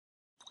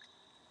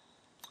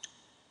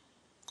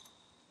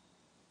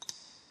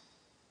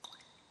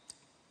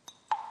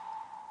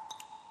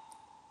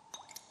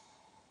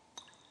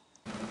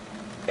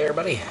Hey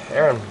everybody,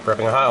 Aaron,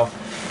 Prepping Ohio.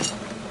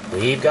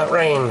 We've got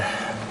rain.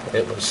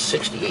 It was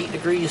 68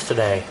 degrees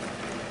today.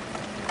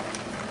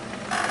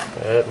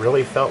 It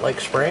really felt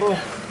like spring. It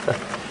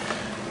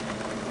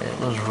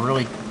was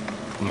really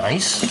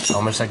nice.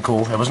 Almost said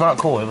cool. It was not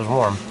cool, it was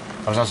warm.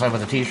 I was outside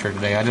with a t-shirt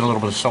today. I did a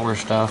little bit of solar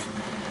stuff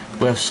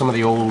with some of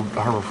the old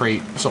Harbor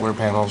Freight solar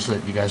panels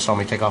that you guys saw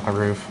me take off my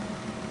roof.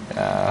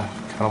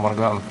 Kind of want to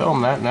go out and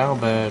film that now,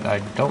 but I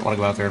don't want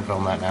to go out there and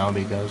film that now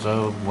because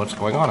of what's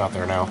going on out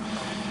there now.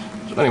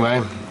 So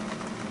anyway,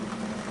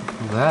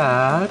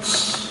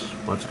 that's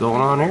what's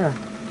going on here.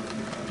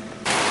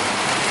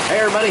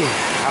 Hey everybody,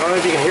 I don't know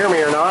if you can hear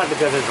me or not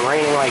because it's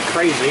raining like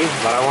crazy,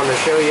 but I wanted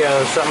to show you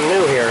something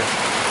new here.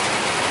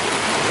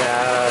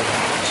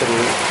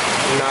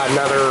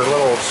 Another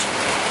little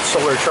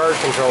solar charge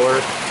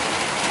controller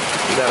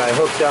that I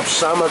hooked up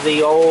some of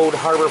the old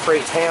Harbor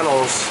Freight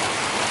panels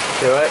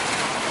to it.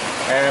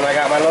 And I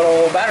got my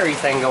little battery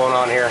thing going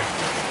on here.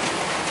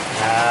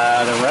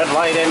 The red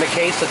light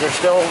indicates that there's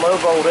still low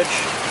voltage.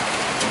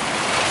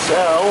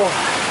 So,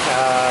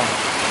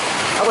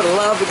 I would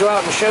love to go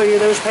out and show you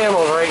those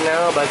panels right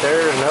now, but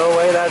there's no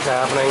way that's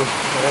happening.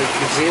 You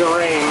can see the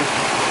rain,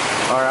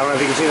 or I don't know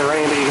if you can see the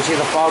rain, but you can see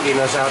the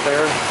fogginess out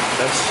there.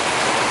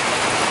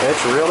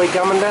 It's really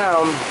coming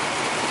down.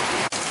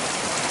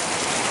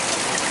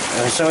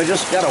 And so I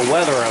just got a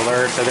weather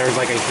alert that there's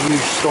like a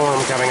huge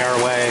storm coming our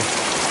way.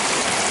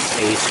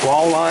 A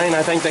squall line,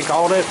 I think they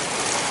called it.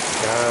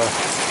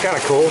 Kind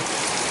of cool.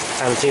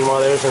 Haven't seen one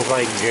of those since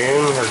like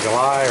June or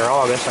July or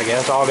August, I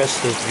guess.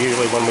 August is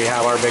usually when we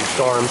have our big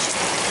storms.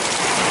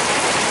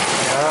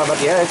 But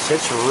yeah,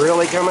 it's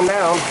really coming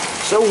down.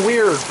 So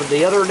weird, but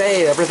the other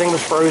day everything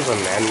was frozen,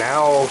 and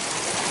now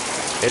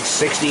it's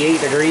 68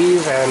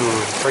 degrees and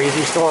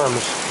crazy storms.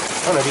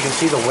 I don't know if you can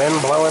see the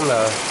wind blowing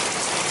the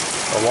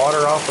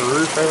water off the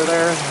roof over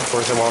there. Of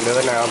course it won't do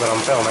it now that I'm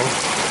filming.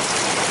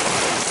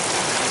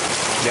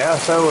 Yeah,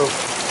 so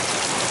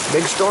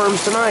big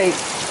storms tonight.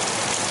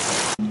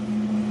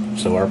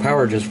 So our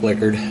power just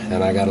flickered,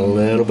 and I got a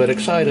little bit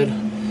excited.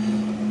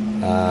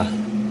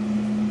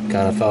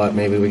 Kind of thought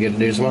maybe we get to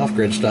do some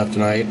off-grid stuff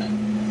tonight,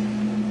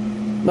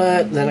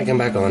 but then it came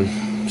back on.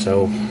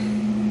 So,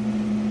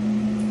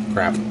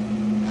 crap.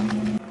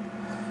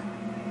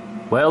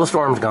 Well, the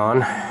storm's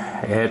gone.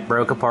 It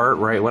broke apart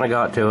right when it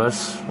got to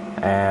us,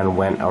 and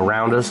went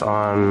around us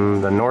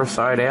on the north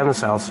side and the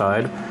south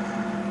side,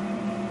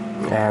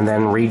 and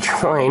then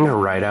rejoined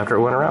right after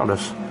it went around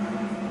us.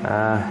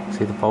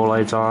 See the pole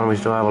lights on. We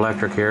still have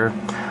electric here.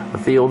 The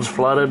field's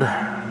flooded.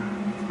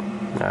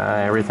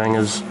 Everything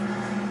is...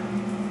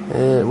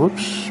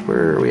 whoops,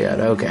 where are we at?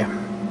 Okay.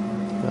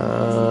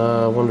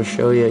 I wanted to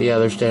show you. Yeah,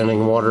 there's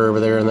standing water over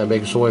there in that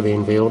big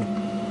soybean field.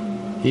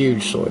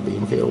 Huge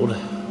soybean field.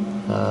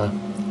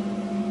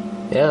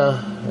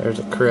 Yeah, there's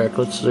a creek.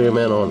 Let's zoom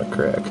in on the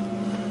creek.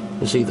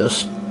 You see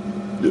this?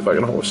 If I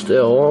can hold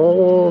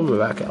still,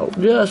 back out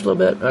just a little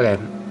bit. Okay.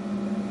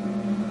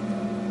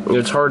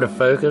 It's hard to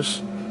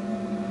focus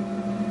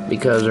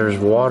because there's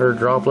water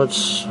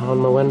droplets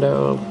on the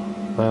window.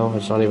 Well,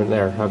 it's not even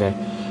there. Okay.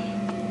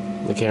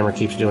 The camera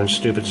keeps doing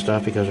stupid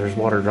stuff because there's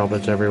water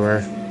droplets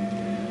everywhere.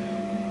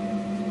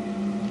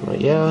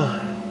 But yeah.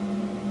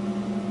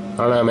 I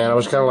don't know, man. I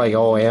was kind of like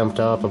all amped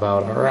up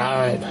about,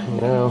 alright, you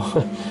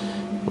know,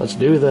 let's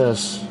do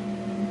this.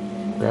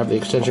 Grab the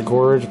extension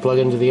cords, plug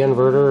into the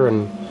inverter,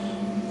 and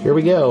here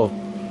we go.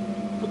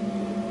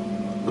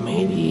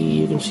 Maybe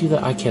you can see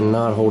that. I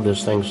cannot hold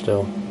this thing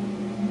still.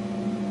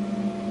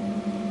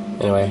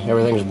 Anyway,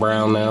 everything's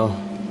brown now.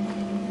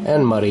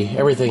 And muddy.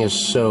 Everything is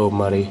so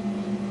muddy.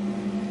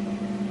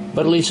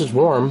 But at least it's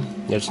warm.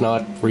 It's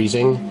not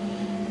freezing.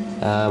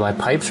 My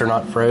pipes are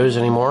not froze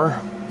anymore.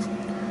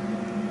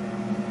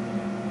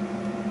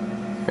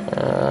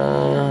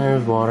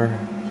 There's water.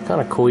 It's kind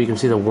of cool. You can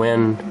see the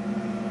wind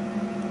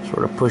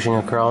sort of pushing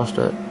across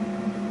it.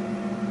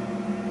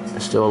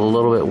 It's still a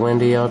little bit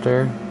windy out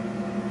there.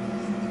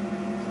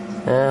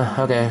 Yeah,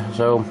 okay,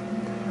 so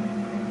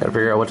gotta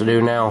figure out what to do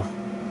now.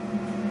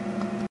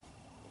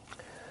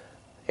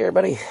 Hey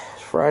everybody,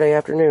 it's Friday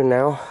afternoon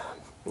now.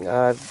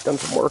 I've done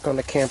some work on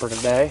the camper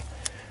today.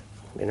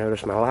 You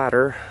notice my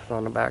ladder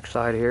on the back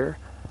side here.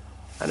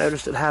 I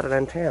noticed it had an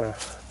antenna.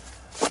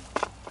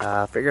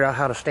 Figured out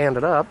how to stand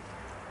it up.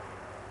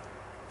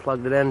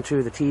 Plugged it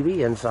into the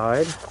TV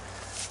inside.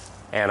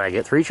 And I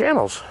get 3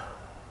 channels.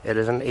 It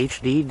is an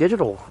HD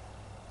digital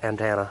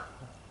antenna.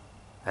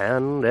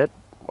 And it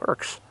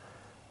works.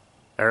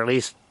 Or at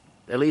least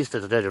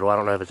it's digital. I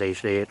don't know if it's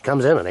HD. It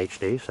comes in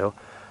HD, so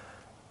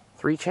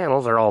 3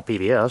 channels are all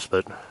PBS,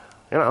 but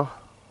you know,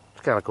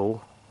 it's kind of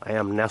cool. I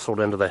am nestled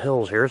into the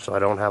hills here, so I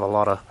don't have a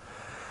lot of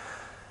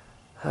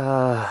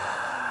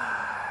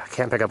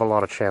can't pick up a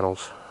lot of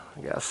channels,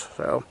 I guess.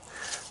 So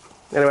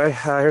anyway,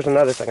 here's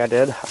another thing I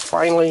did. I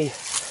finally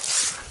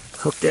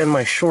hooked in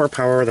my shore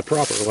power the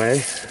proper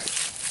way.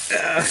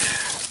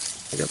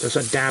 I got this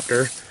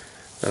adapter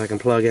that I can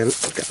plug in.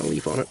 It's got a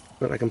leaf on it,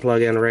 that I can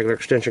plug in a regular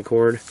extension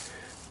cord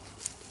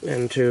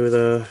into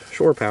the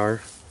shore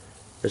power.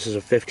 This is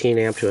a 15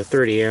 amp to a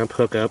 30 amp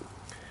hookup.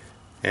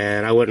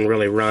 And I wouldn't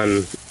really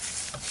run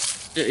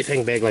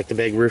anything big like the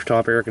big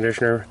rooftop air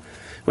conditioner,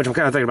 which I'm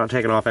kind of thinking about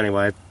taking off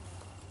anyway.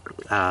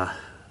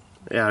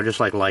 Yeah, just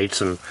like lights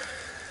and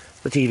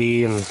the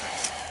TV and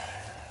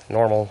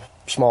normal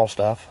small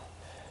stuff.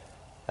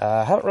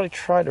 I haven't really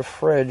tried the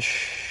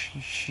fridge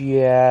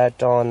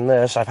yet on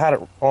this. I've had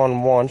it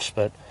on once,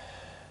 but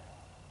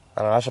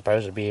I don't know, I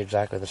suppose it'd be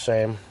exactly the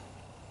same.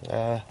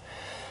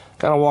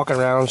 Kind of walking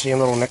around seeing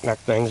little knick-knack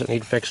things that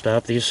need fixed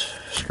up. These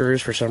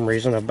screws for some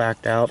reason have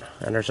backed out,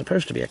 and there's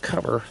supposed to be a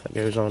cover that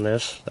goes on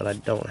this that I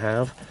don't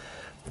have.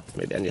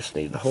 Maybe I just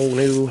need the whole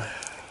new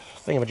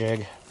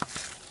thingamajig.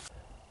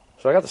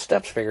 So I got the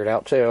steps figured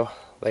out too.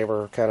 They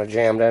were kind of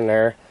jammed in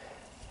there,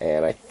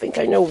 and I think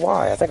I know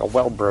why. I think a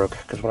weld broke,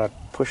 because when I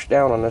push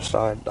down on this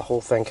side, the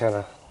whole thing kind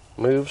of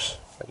moves.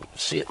 You can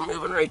see it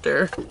moving right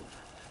there.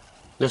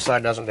 This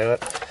side doesn't do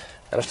it.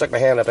 And I stuck my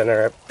hand up in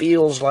there. It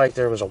feels like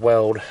there was a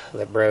weld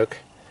that broke.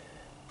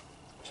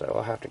 So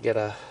I'll have to get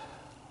a...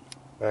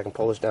 I can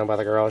pull this down by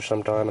the garage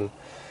sometime and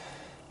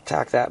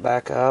tack that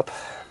back up.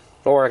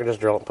 Or I can just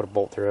drill it and put a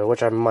bolt through it,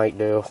 which I might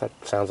do. That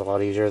sounds a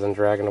lot easier than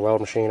dragging the weld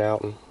machine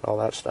out and all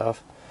that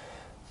stuff.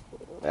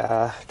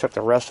 Took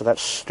the rest of that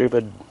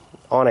stupid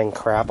awning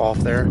crap off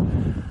there.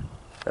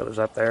 That was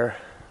up there.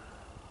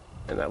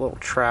 And that little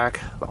track,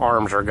 the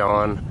arms are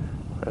gone.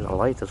 There's a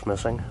light that's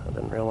missing. I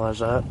didn't realize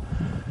that.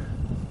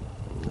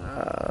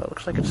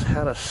 Looks like it's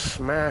had a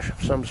smash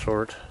of some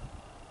sort.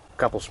 A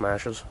couple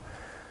smashes.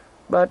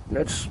 But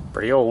it's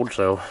pretty old,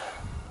 so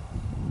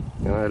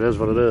you know, it is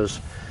what it is.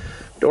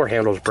 Door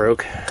handle's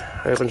broke.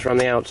 Opens from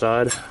the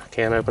outside.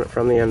 Can't open it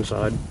from the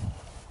inside.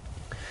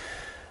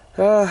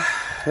 Yeah,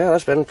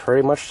 that's been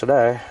pretty much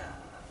today.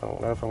 I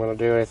don't know if I'm going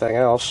to do anything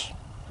else.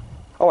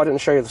 Oh, I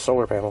didn't show you the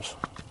solar panels.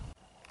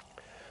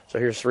 So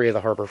here's 3 of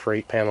the Harbor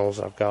Freight panels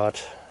I've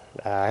got.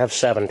 I have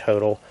 7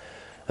 total.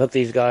 Hook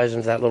these guys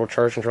into that little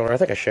charge controller. I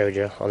think I showed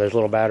you on those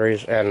little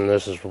batteries, and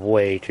this is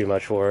way too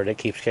much for it. It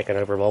keeps kicking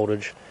over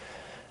voltage,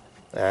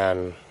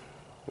 and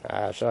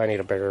so I need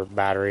a bigger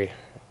battery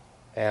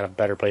and a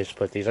better place to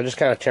put these. I just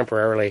kind of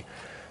temporarily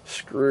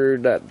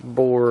screwed that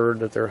board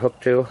that they're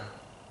hooked to,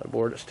 the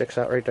board that sticks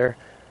out right there.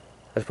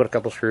 I just put a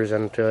couple screws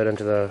into it,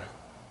 into the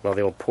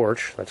old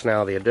porch. That's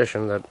now the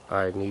addition that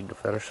I need to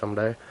finish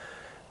someday.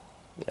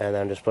 And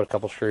then just put a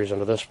couple screws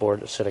into this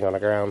board that's sitting on the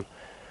ground,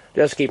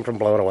 just to keep them from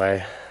blowing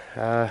away.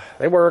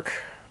 They work,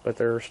 but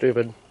they're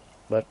stupid.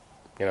 But,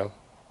 you know,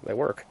 they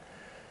work.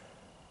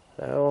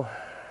 So,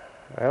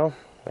 well,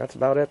 that's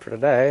about it for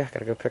today. I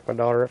gotta go pick my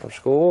daughter up from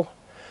school.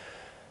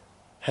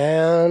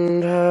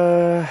 And,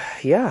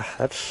 yeah,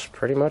 that's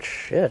pretty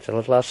much it.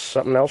 Unless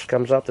something else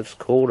comes up that's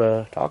cool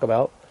to talk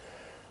about,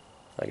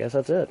 I guess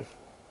that's it.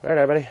 Alright,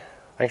 everybody.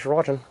 Thanks for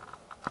watching.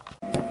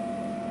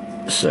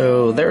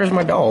 So, there's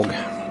my dog.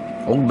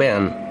 Old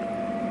Ben.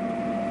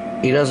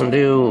 He doesn't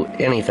do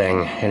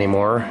anything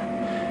anymore,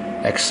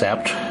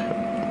 except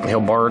he'll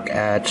bark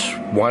at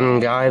one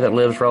guy that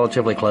lives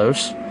relatively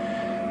close.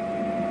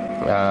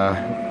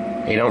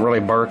 He don't really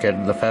bark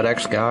at the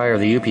FedEx guy or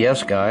the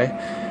UPS guy.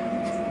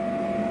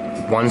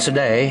 Once a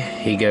day,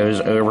 he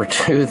goes over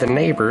to the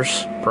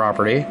neighbor's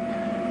property,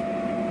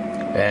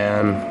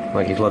 and,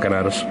 like, he's looking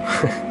at us.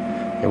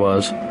 He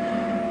was.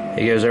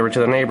 He goes over to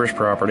the neighbor's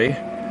property,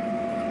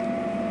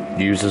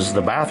 uses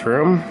the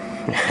bathroom,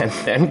 and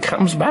then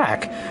comes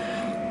back.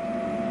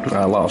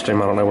 I lost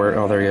him. I don't know where.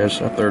 Oh, there he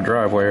is. Up their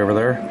driveway over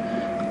there.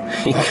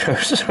 He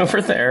goes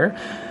over there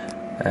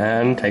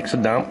and takes a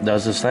dump,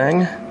 does his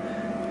thing,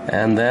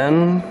 and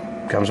then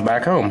comes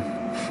back home.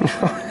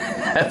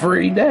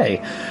 Every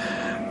day.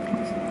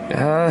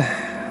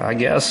 I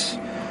guess.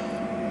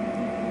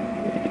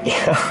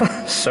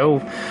 Yeah.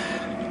 So,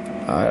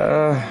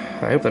 I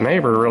hope the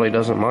neighbor really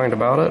doesn't mind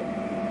about it.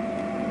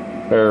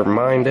 Or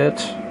mind it.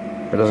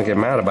 Or doesn't get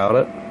mad about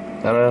it.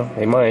 I don't know.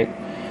 He might.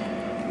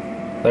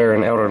 They're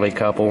an elderly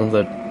couple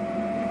that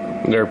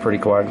they're pretty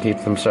quiet and keep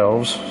to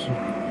themselves.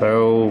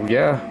 So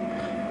yeah,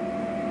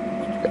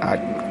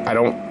 I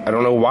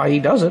don't know why he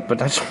does it, but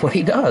that's what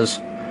he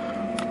does.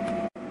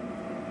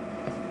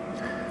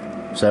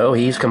 So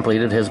he's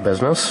completed his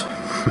business,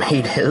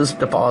 made his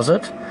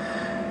deposit,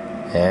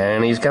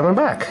 and he's coming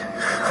back.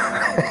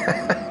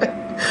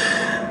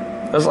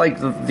 That's like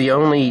the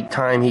only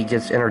time he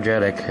gets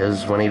energetic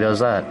is when he does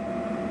that.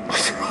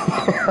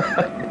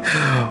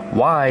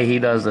 Why he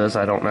does this,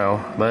 I don't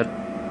know, but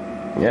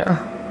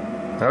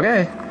yeah,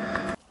 okay.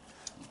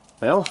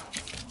 Well,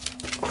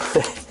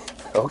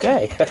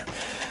 okay.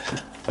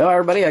 Well,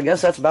 everybody, I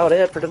guess that's about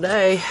it for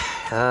today.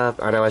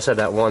 I know I said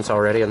that once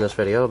already in this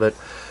video, but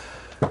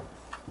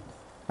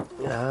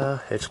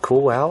it's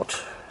cool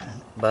out,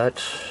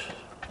 but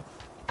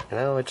you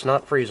know, it's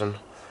not freezing,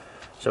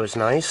 so it's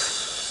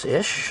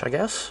nice-ish, I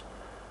guess.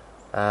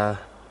 I'm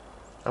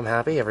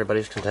happy,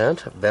 everybody's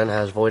content. Ben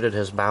has voided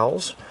his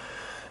bowels,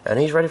 and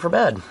he's ready for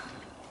bed.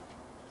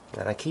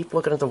 And I keep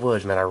looking at the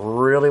woods, man. I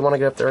really want to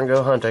get up there and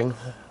go hunting,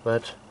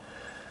 but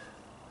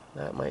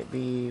that might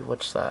be,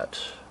 what's that?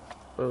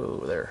 Oh,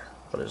 there.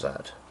 What is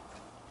that?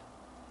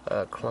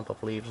 A clump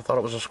of leaves. I thought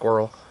it was a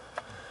squirrel.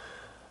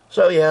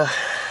 So, yeah,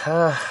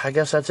 I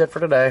guess that's it for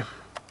today.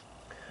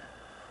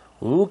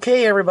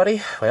 Okay,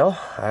 everybody. Well,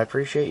 I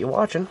appreciate you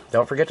watching.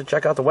 Don't forget to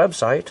check out the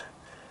website,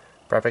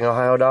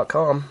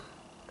 preppingohio.com.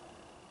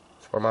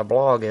 That's where my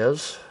blog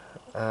is.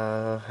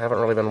 Haven't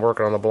really been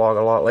working on the blog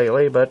a lot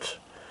lately, but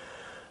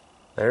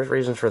there's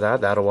reasons for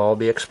that. That'll all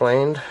be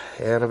explained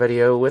in a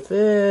video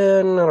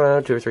within, I don't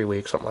know, 2 or 3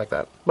 weeks, something like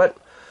that. But,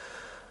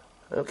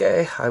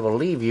 okay, I will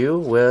leave you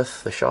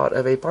with the shot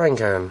of a pine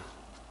cone.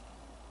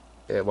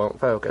 It won't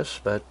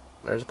focus, but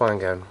there's a pine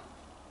cone.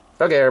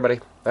 Okay, everybody.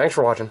 Thanks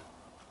for watching.